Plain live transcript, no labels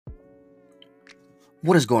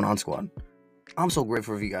What is going on, squad? I'm so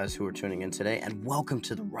grateful for you guys who are tuning in today, and welcome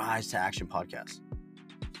to the Rise to Action podcast,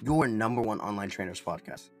 your number one online trainers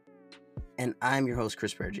podcast. And I'm your host,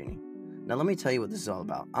 Chris Perugini. Now, let me tell you what this is all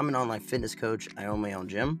about. I'm an online fitness coach. I own my own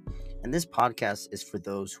gym, and this podcast is for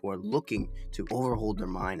those who are looking to overhaul their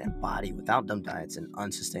mind and body without dumb diets and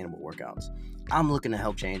unsustainable workouts. I'm looking to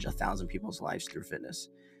help change 1,000 people's lives through fitness.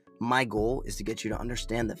 My goal is to get you to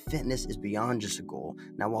understand that fitness is beyond just a goal.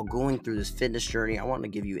 Now, while going through this fitness journey, I want to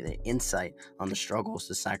give you an insight on the struggles,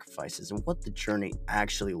 the sacrifices, and what the journey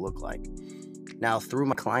actually look like. Now, through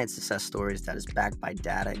my client success stories that is backed by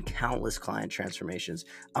data and countless client transformations,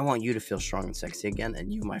 I want you to feel strong and sexy again,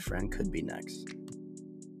 and you, my friend, could be next.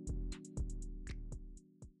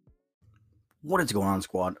 What is going on,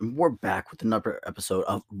 squad? And we're back with another episode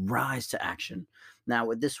of Rise to Action. Now,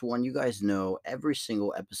 with this one, you guys know every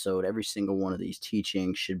single episode, every single one of these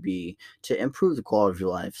teachings should be to improve the quality of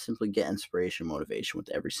your life. Simply get inspiration, motivation with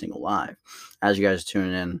every single live. As you guys are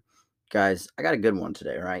tuning in, guys, I got a good one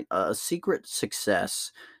today, right? A secret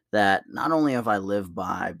success that not only have I lived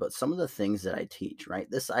by, but some of the things that I teach, right?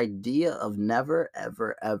 This idea of never,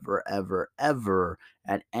 ever, ever, ever, ever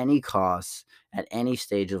at any cost, at any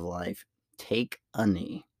stage of life, take a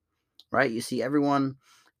knee, right? You see, everyone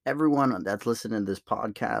that's listening to this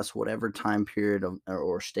podcast, whatever time period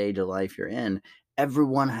or stage of life you're in,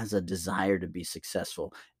 everyone has a desire to be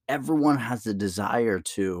successful. Everyone has the desire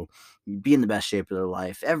to be in the best shape of their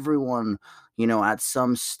life. Everyone, at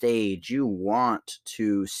some stage, you want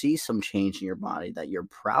to see some change in your body that you're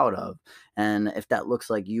proud of. And if that looks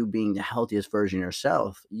like you being the healthiest version of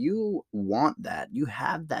yourself, you want that. You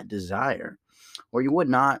have that desire, or you would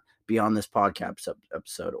not be on this podcast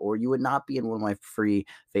episode, or you would not be in one of my free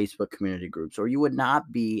Facebook community groups, or you would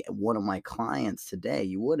not be one of my clients today.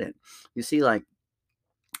 You wouldn't. You see,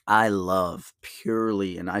 I love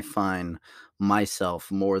purely, and I find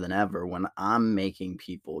myself more than ever when I'm making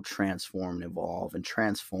people transform and evolve and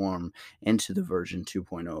transform into the version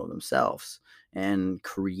 2.0 of themselves and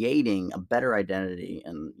creating a better identity.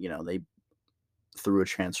 And, they through a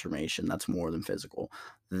transformation that's more than physical.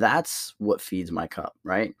 That's what feeds my cup,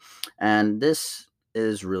 right? And this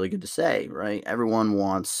is really good to say, right? Everyone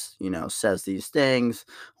wants, says these things,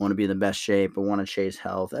 want to be in the best shape, and want to chase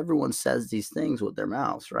health. Everyone says these things with their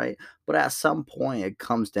mouths, right? But at some point, it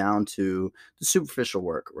comes down to the superficial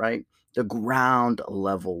work, right? The ground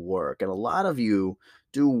level work. And a lot of you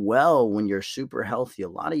do well when you're super healthy. A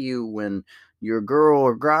lot of you, when your girl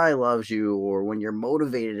or guy loves you, or when you're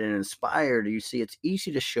motivated and inspired, you see it's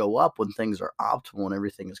easy to show up when things are optimal and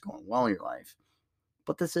everything is going well in your life.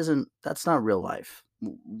 But that's not real life.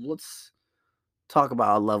 Let's talk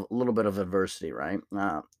about a little bit of adversity, right?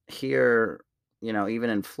 Here, even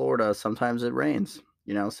in Florida, sometimes it rains.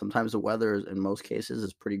 Sometimes the weather in most cases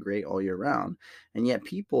is pretty great all year round. And yet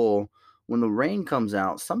people, when the rain comes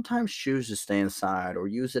out, sometimes choose to stay inside or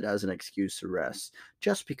use it as an excuse to rest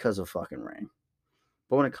just because of fucking rain.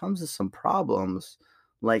 But when it comes to some problems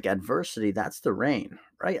like adversity, that's the rain,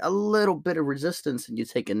 right? A little bit of resistance and you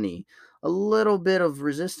take a knee. A little bit of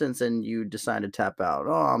resistance and you decide to tap out.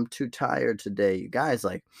 Oh, I'm too tired today. You guys,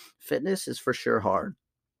 fitness is for sure hard,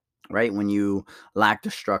 right? When you lack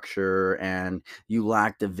the structure and you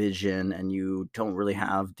lack the vision and you don't really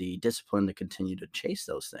have the discipline to continue to chase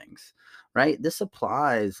those things, right? This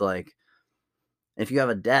applies if you have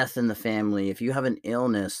a death in the family, if you have an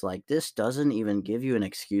illness, this doesn't even give you an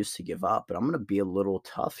excuse to give up. But I'm going to be a little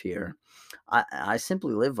tough here. I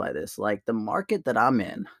simply live by this. Like the market that I'm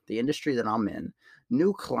in, the industry that I'm in,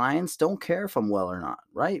 new clients don't care if I'm well or not,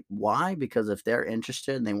 right? Why? Because if they're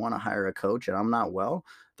interested and they want to hire a coach and I'm not well,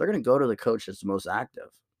 they're going to go to the coach that's the most active,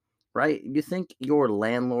 right? You think your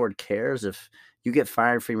landlord cares if you get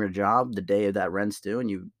fired from your job the day of that rent's due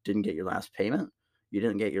and you didn't get your last payment? You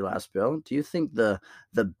didn't get your last bill? Do you think the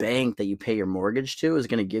bank that you pay your mortgage to is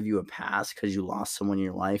going to give you a pass because you lost someone in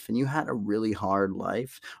your life and you had a really hard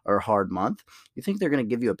life or a hard month? You think they're going to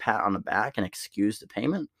give you a pat on the back and excuse the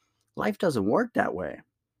payment? Life doesn't work that way,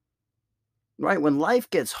 right? When life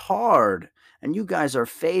gets hard and you guys are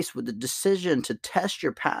faced with the decision to test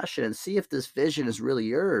your passion and see if this vision is really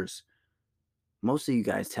yours, most of you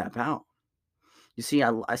guys tap out. You see,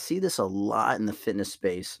 I see this a lot in the fitness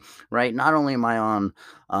space, right? Not only am I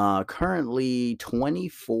on currently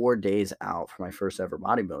 24 days out for my first ever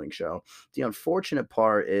bodybuilding show, the unfortunate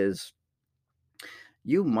part is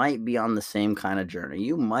you might be on the same kind of journey.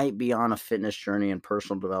 You might be on a fitness journey and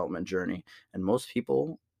personal development journey. And most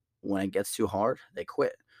people, when it gets too hard, they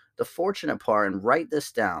quit. The fortunate part, and write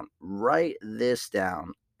this down,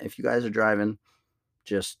 If you guys are driving,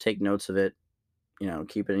 just take notes of it.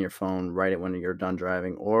 keep it in your phone, write it when you're done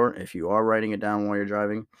driving, or if you are writing it down while you're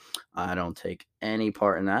driving, I don't take any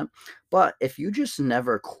part in that. But if you just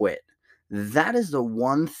never quit, that is the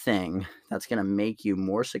one thing that's going to make you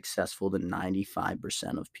more successful than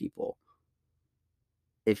 95% of people.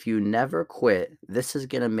 If you never quit, this is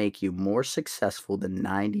going to make you more successful than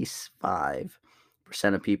 95%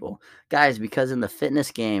 of people. Guys, because in the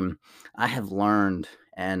fitness game, I have learned,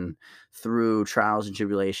 and through trials and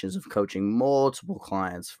tribulations of coaching multiple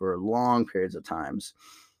clients for long periods of times,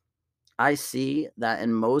 I see that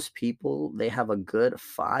in most people, they have a good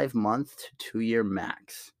 5 month to 2 year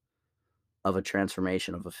max of a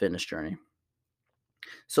transformation of a fitness journey.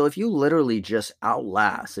 So if you literally just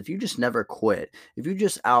outlast, if you just never quit, if you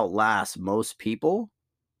just outlast most people,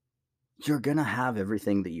 you're going to have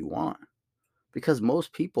everything that you want, because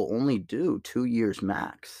most people only do 2 years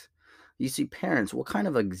max. You see, parents, what kind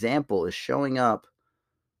of example is showing up,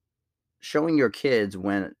 showing your kids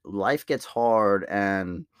when life gets hard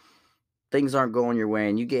and things aren't going your way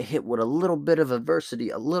and you get hit with a little bit of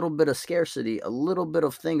adversity, a little bit of scarcity, a little bit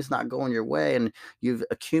of things not going your way, and you've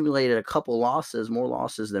accumulated a couple losses, more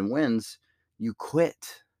losses than wins, you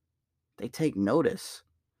quit. They take notice.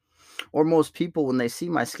 Or most people, when they see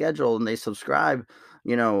my schedule and they subscribe,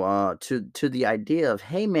 to the idea of,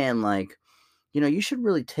 hey man, like, you should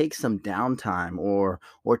really take some downtime or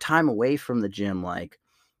time away from the gym. Like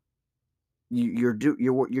you're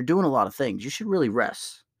doing a lot of things. You should really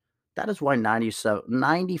rest. That is why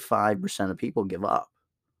 95% of people give up.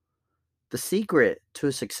 The secret to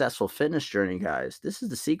a successful fitness journey, guys, this is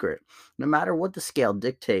the secret. No matter what the scale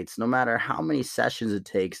dictates, no matter how many sessions it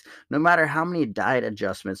takes, no matter how many diet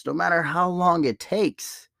adjustments, no matter how long it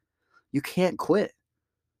takes, you can't quit.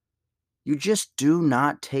 You just do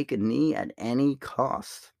not take a knee at any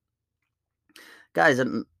cost. Guys,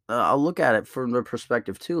 and I'll look at it from the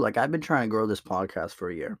perspective too. Like, I've been trying to grow this podcast for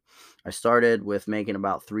a year. I started with making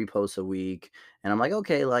about 3 posts a week, and I'm like,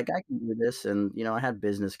 okay, like I can do this. And I had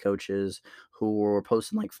business coaches who were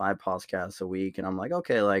posting like 5 podcasts a week, and I'm like,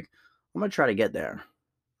 okay, like I'm gonna try to get there.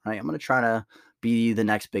 Right, I'm gonna try to be the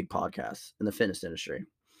next big podcast in the fitness industry,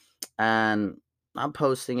 and I'm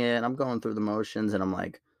posting it. I'm going through the motions, and I'm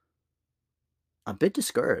like a bit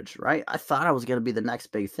discouraged. Right, I thought I was gonna be the next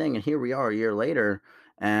big thing, and here we are a year later,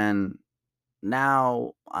 and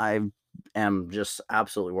now I am just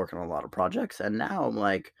absolutely working on a lot of projects. And now I'm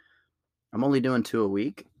like, I'm only doing 2 a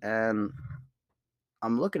week, and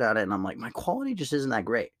I'm looking at it and I'm like, my quality just isn't that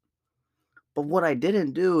great. But what I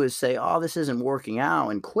didn't do is say, "Oh, this isn't working out,"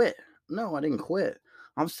 and quit. No, I didn't quit.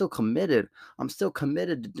 I'm still committed. I'm still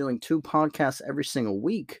committed to doing 2 podcasts every single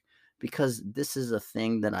week, because this is a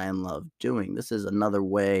thing that I love doing. This is another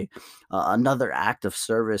way, another act of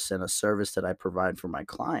service, and a service that I provide for my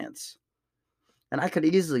clients. And I could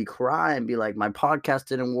easily cry and be like, my podcast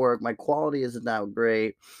didn't work. My quality isn't that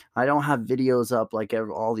great. I don't have videos up like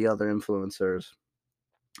all the other influencers.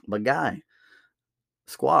 But,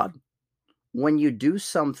 squad, when you do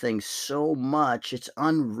something so much, it's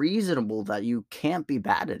unreasonable that you can't be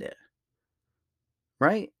bad at it.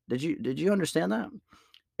 Right? Did you understand that?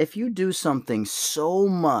 If you do something so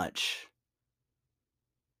much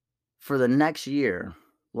for the next year,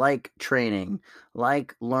 like training,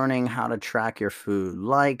 like learning how to track your food,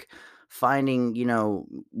 like finding,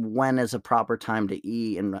 when is a proper time to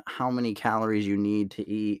eat and how many calories you need to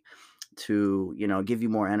eat to, give you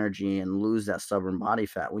more energy and lose that stubborn body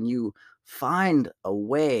fat. When you find a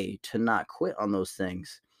way to not quit on those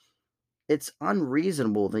things, it's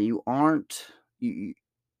unreasonable that you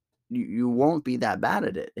you won't be that bad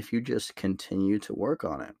at it if you just continue to work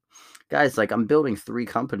on it. Guys, like, I'm building 3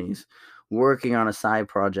 companies, working on a side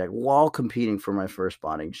project while competing for my first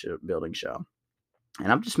building show. And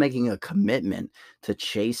I'm just making a commitment to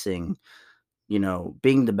chasing,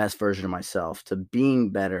 being the best version of myself, to being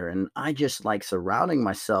better. And I just like surrounding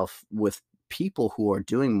myself with people who are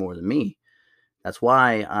doing more than me. That's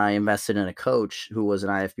why I invested in a coach who was an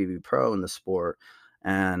IFBB pro in the sport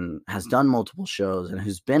and has done multiple shows and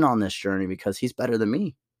who's been on this journey, because he's better than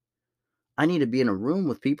me. I need to be in a room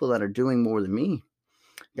with people that are doing more than me.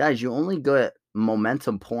 Guys, you only get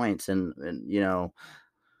momentum points and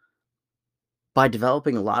by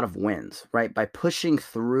developing a lot of wins, right? By pushing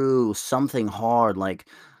through something hard, like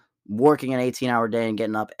working an 18-hour day and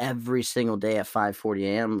getting up every single day at 5:40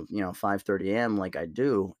 a.m., 5:30 a.m. like I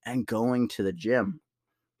do, and going to the gym.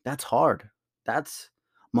 That's hard. That's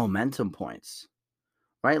momentum points.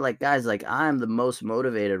 Right? Like, guys, like, I'm the most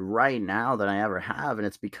motivated right now that I ever have. And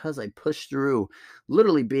it's because I push through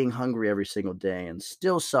literally being hungry every single day and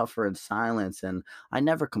still suffer in silence. And I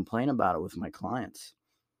never complain about it with my clients.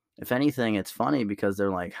 If anything, it's funny because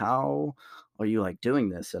they're like, how are you like doing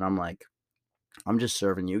this? And I'm like, I'm just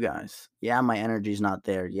serving you guys. Yeah, my energy's not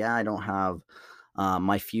there. Yeah, I don't have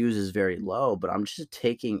my fuse is very low, but I'm just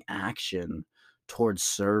taking action towards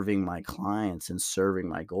serving my clients and serving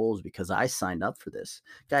my goals because I signed up for this.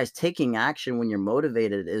 Guys, taking action when you're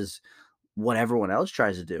motivated is what everyone else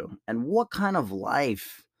tries to do. And what kind of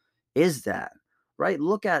life is that? Right?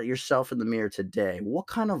 Look at yourself in the mirror today. What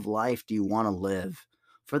kind of life do you want to live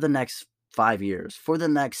for the next 5 years, for the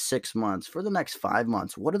next 6 months, for the next 5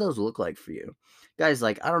 months? What do those look like for you? Guys,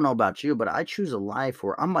 like, I don't know about you, but I choose a life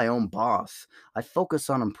where I'm my own boss. I focus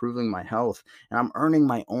on improving my health and I'm earning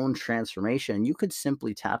my own transformation. You could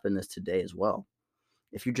simply tap in this today as well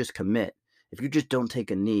if you just commit, if you just don't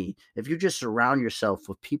take a knee, if you just surround yourself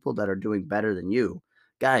with people that are doing better than you.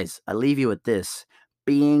 Guys, I leave you with this: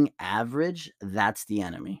 being average, that's the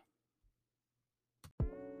enemy.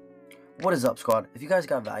 What is up, squad? If you guys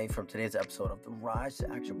got value from today's episode of the Rise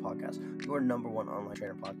to Action podcast, your number one online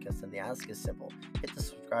trainer podcast, then the ask is simple. Hit the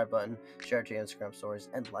subscribe button, share it to your Instagram stories,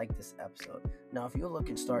 and like this episode. Now, if you're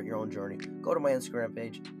looking to start your own journey, go to my Instagram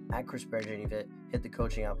page, at ChrisBearJaneyVit, hit the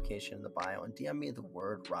coaching application in the bio, and DM me the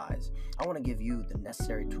word RISE. I want to give you the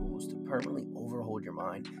necessary tools to permanently overhaul your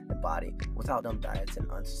mind and body without dumb diets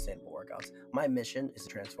and unsustainable workouts. My mission is to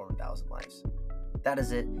transform 1,000 lives. That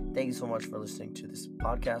is it. Thank you so much for listening to this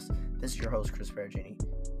podcast. This is your host, Chris Bergini.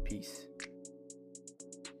 Peace.